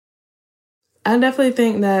I definitely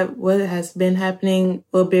think that what has been happening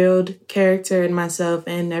will build character in myself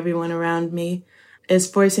and everyone around me. It's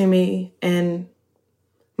forcing me and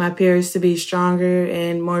my peers to be stronger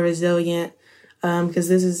and more resilient, because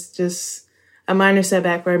this is just a minor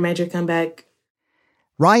setback for a major comeback.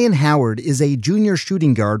 Rhyne Howard is a junior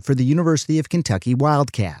shooting guard for the University of Kentucky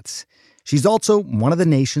Wildcats. She's also one of the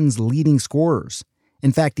nation's leading scorers.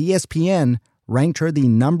 In fact, ESPN ranked her the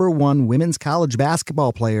 #1 women's college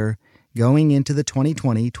basketball player going into the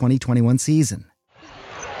 2020-2021 season.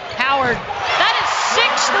 Howard, that is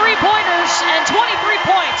 6 3-pointers and 23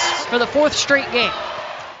 points for the fourth straight game.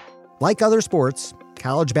 Like other sports,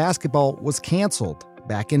 college basketball was canceled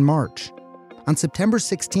back in March. On September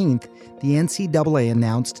 16th, the NCAA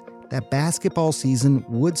announced that basketball season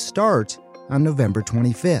would start on November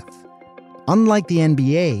 25th. Unlike the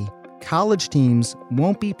NBA, college teams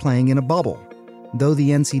won't be playing in a bubble, though the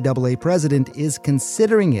NCAA president is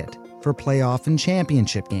considering it for playoff and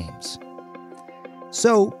championship games.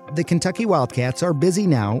 So, the Kentucky Wildcats are busy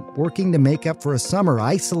now working to make up for a summer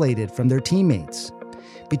isolated from their teammates.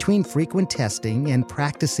 Between frequent testing and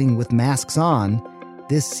practicing with masks on,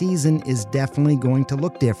 this season is definitely going to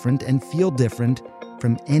look different and feel different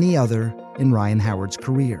from any other in Rhyne Howard's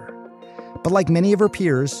career. But like many of her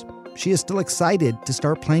peers, she is still excited to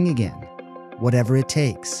start playing again, whatever it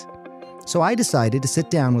takes. So I decided to sit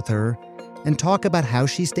down with her and talk about how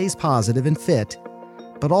she stays positive and fit,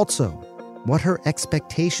 but also what her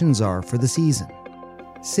expectations are for the season.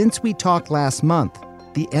 Since we talked last month,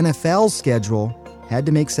 the NFL's schedule had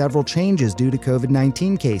to make several changes due to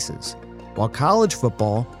COVID-19 cases, while college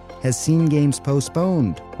football has seen games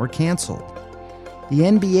postponed or canceled. The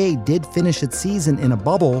NBA did finish its season in a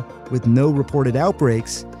bubble with no reported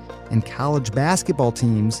outbreaks, and college basketball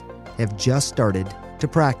teams have just started to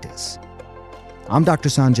practice. I'm Dr.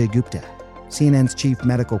 Sanjay Gupta, CNN's Chief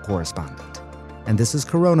Medical Correspondent, and this is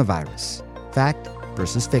Coronavirus, Fact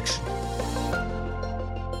versus Fiction.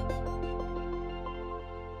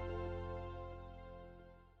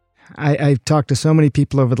 I've talked to so many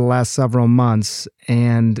people over the last several months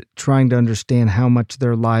and trying to understand how much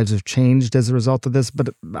their lives have changed as a result of this. But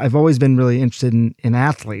I've always been really interested in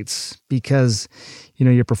athletes because, you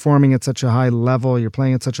know, you're performing at such a high level, you're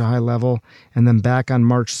playing at such a high level. And then back on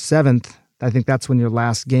March 7th, I think that's when your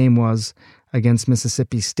last game was against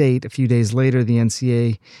Mississippi State. A few days later, the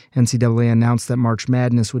NCAA announced that March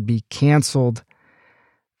Madness would be canceled.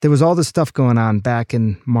 There was all this stuff going on back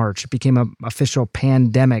in March. It became an official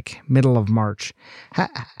pandemic, middle of March.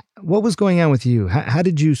 What was going on with you? How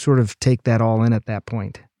did you sort of take that all in at that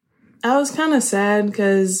point? I was kind of sad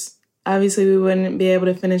because obviously we wouldn't be able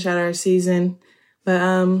to finish out our season. But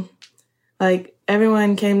like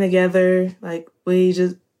everyone came together. Like we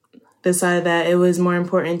just decided that it was more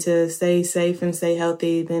important to stay safe and stay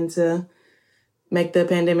healthy than to make the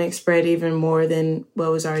pandemic spread even more than what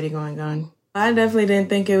was already going on. I definitely didn't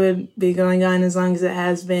think it would be going on as long as it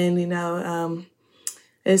has been. You know,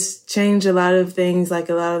 it's changed a lot of things, like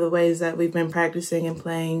a lot of the ways that we've been practicing and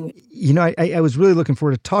playing. You know, I was really looking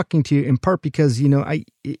forward to talking to you in part because, you know,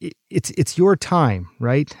 it's your time,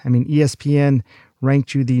 right? I mean, ESPN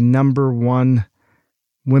ranked you the #1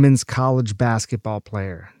 women's college basketball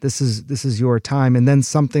player. This is your time. And then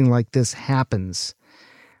something like this happens.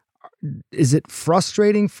 Is it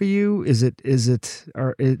frustrating for you? Does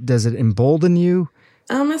it embolden you?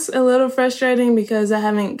 It's a little frustrating because I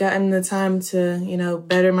haven't gotten the time to, you know,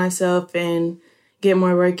 better myself and get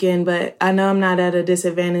more work in. But I know I'm not at a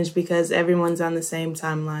disadvantage because everyone's on the same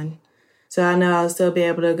timeline. So I know I'll still be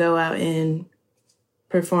able to go out and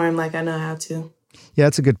perform like I know how to. Yeah,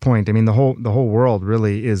 that's a good point. I mean, the whole world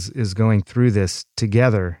really is going through this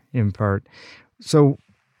together in part. So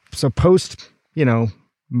post, you know,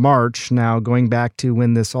 March now, going back to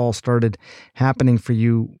when this all started happening for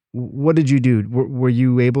you, what did you do? Were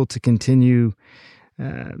you able to continue,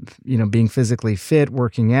 being physically fit,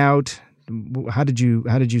 working out? How did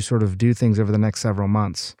you sort of do things over the next several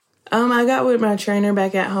months? I got with my trainer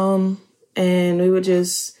back at home, and we would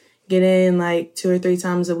just get in like 2 or 3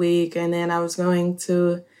 times a week. And then I was going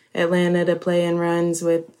to Atlanta to play in runs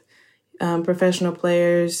with professional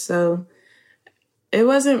players. So it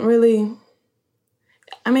wasn't really.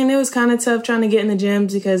 It was kind of tough trying to get in the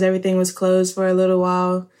gyms because everything was closed for a little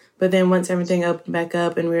while. But then once everything opened back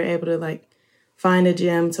up and we were able to like find a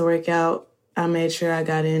gym to work out, I made sure I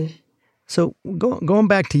got in. So going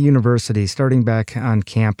back to university, starting back on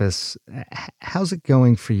campus, how's it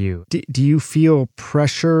going for you? Do you feel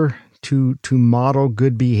pressure to model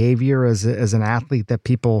good behavior as an athlete that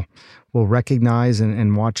people will recognize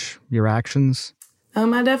and watch your actions? I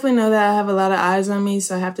definitely know that I have a lot of eyes on me,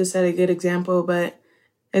 so I have to set a good example, but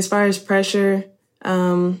As far as pressure,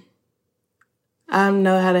 I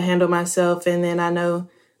know how to handle myself, and then I know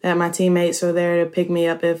that my teammates are there to pick me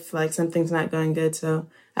up if like something's not going good. So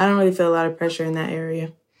I don't really feel a lot of pressure in that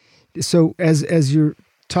area. So as you're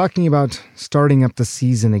talking about starting up the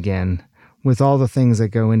season again, with all the things that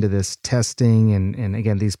go into this testing and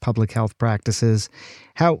again, these public health practices,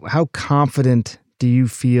 how confident do you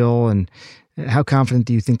feel and how confident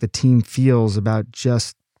do you think the team feels about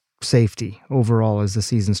just safety overall as the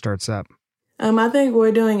season starts up? I think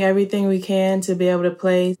we're doing everything we can to be able to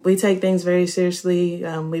play. We take things very seriously.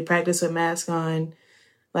 We practice with masks on.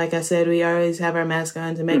 Like I said, we always have our mask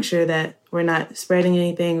on to make sure that we're not spreading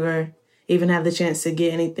anything or even have the chance to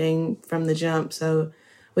get anything from the jump. So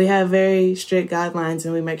we have very strict guidelines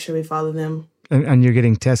and we make sure we follow them. And you're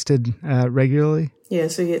getting tested regularly?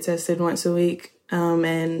 Yes, we get tested once a week.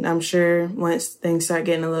 And I'm sure once things start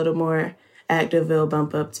getting a little more active, it'll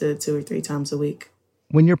bump up to 2 or 3 times a week.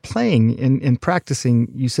 When you're playing and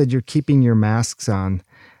practicing, you said you're keeping your masks on.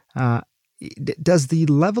 Does the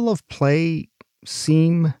level of play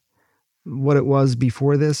seem what it was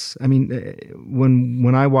before this? I mean,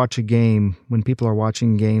 when I watch a game, when people are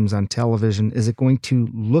watching games on television, is it going to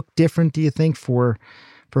look different, do you think, for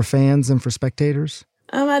fans and for spectators?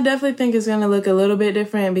 I definitely think it's going to look a little bit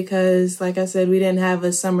different because, like I said, we didn't have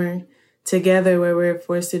a summer together where we were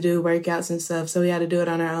forced to do workouts and stuff, so we had to do it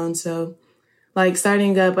on our own. So, like,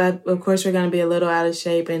 starting up, of course, we're going to be a little out of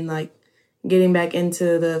shape and, like, getting back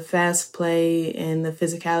into the fast play and the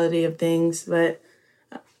physicality of things. But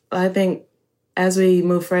I think as we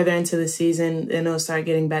move further into the season, then it'll start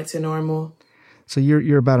getting back to normal. So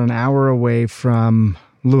you're about an hour away from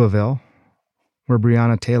Louisville, where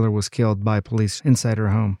Breonna Taylor was killed by police inside her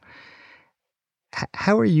home.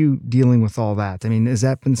 How are you dealing with all that? I mean, has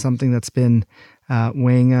that been something that's been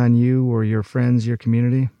weighing on you or your friends, your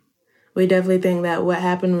community? We definitely think that what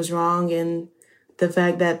happened was wrong, and the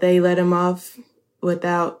fact that they let him off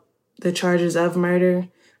without the charges of murder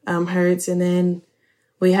hurts. And then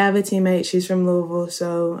we have a teammate, she's from Louisville,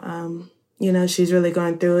 so, she's really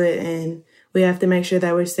going through it, and we have to make sure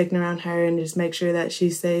that we're sticking around her and just make sure that she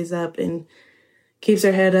stays up and keeps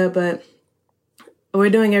her head up. But we're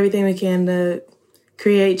doing everything we can to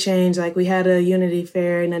create change. Like, we had a unity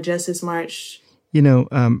fair and a justice march.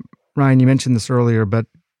 Rhyne, you mentioned this earlier, but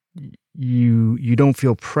you don't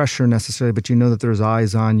feel pressure necessarily, but you know that there's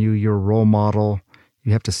eyes on you, you're a role model,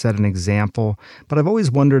 you have to set an example. But I've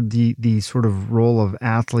always wondered the sort of role of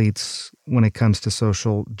athletes when it comes to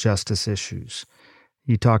social justice issues.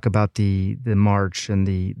 You talk about the march and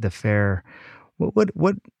the fair.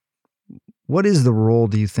 What is the role,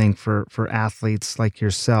 do you think, for athletes like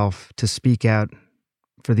yourself to speak out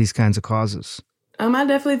for these kinds of causes? I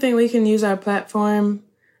definitely think we can use our platform.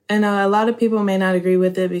 And a lot of people may not agree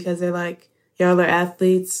with it because they're like, y'all are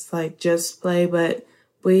athletes, like, just play. But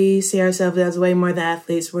we see ourselves as way more than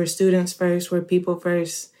athletes. We're students first, we're people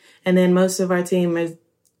first. And then most of our team is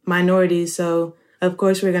minorities. So, of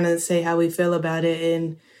course, we're going to say how we feel about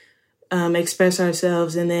it and express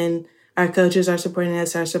ourselves. And then our coaches are supporting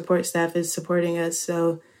us. Our support staff is supporting us.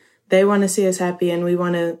 So they want to see us happy, and we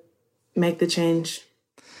want to make the change.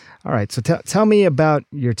 All right. So tell me about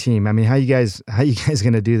your team. I mean, how you guys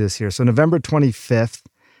going to do this here? So November 25th,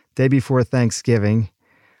 day before Thanksgiving.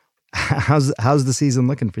 How's the season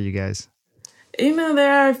looking for you guys?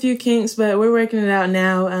 There are a few kinks, but we're working it out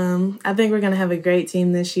now. I think we're going to have a great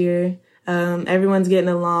team this year. Everyone's getting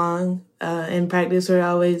along. In practice, we're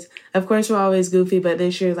always goofy, but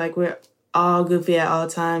this year, like, we're all goofy at all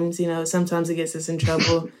times. Sometimes it gets us in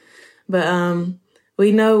trouble. But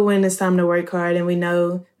we know when it's time to work hard, and we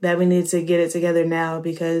know that we need to get it together now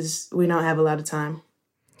because we don't have a lot of time.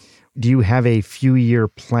 Do you have a few-year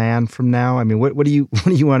plan from now? I mean, what do you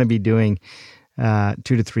want to be doing 2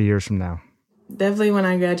 to 3 years from now? Definitely when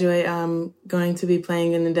I graduate, I'm going to be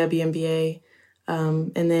playing in the WNBA.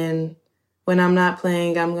 And then when I'm not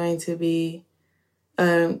playing, I'm going to be,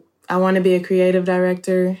 I want to be a creative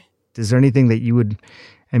director. Is there anything that you would,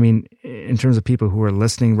 in terms of people who are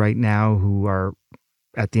listening right now who are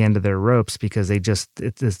at the end of their ropes because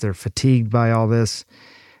they're fatigued by all this,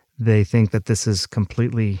 they think that this has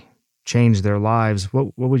completely changed their lives,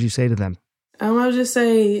 what would you say to them? I would just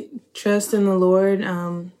say trust in the Lord.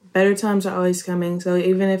 Better times are always coming. So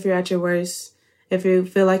even if you're at your worst, if you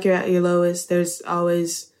feel like you're at your lowest, there's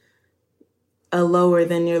always a lower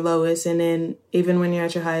than your lowest. And then even when you're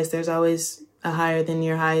at your highest, there's always a higher than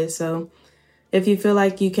your highest. So if you feel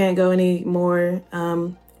like you can't go any more,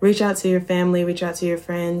 reach out to your family, reach out to your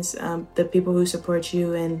friends, the people who support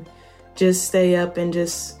you, and just stay up and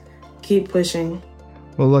just keep pushing.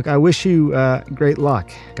 Well, look, I wish you great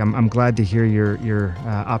luck. I'm glad to hear you're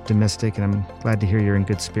optimistic, and I'm glad to hear you're in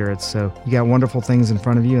good spirits. So you got wonderful things in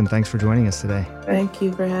front of you, and thanks for joining us today. Thank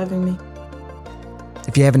you for having me.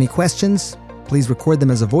 If you have any questions, please record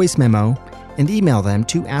them as a voice memo and email them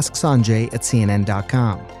to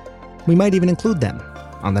asksanjay@cnn.com. We might even include them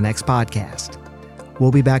on the next podcast.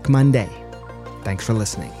 We'll be back Monday. Thanks for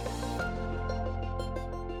listening.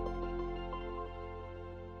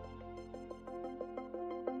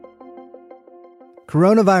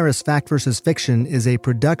 Coronavirus Fact vs. Fiction is a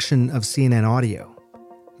production of CNN Audio.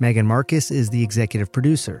 Megan Marcus is the executive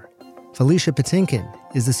producer. Felicia Patinkin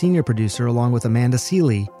is the senior producer, along with Amanda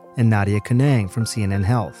Seeley and Nadia Kunang from CNN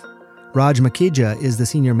Health. Raj Makija is the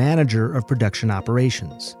senior manager of production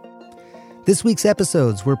operations. This week's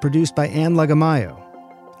episodes were produced by Ann Lagamayo,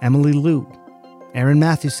 Emily Liu, Aaron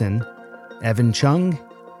Mathewson, Evan Chung,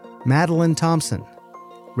 Madeline Thompson,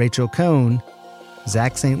 Rachel Cohn,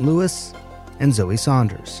 Zach St. Louis, and Zoe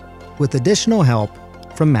Saunders, with additional help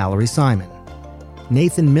from Mallory Simon.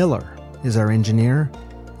 Nathan Miller is our engineer,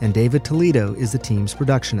 and David Toledo is the team's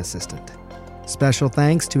production assistant. Special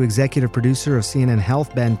thanks to executive producer of CNN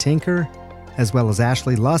Health, Ben Tinker, as well as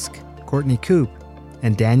Ashley Lusk, Courtney Coop,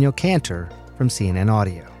 and Daniel Cantor from CNN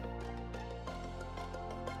Audio.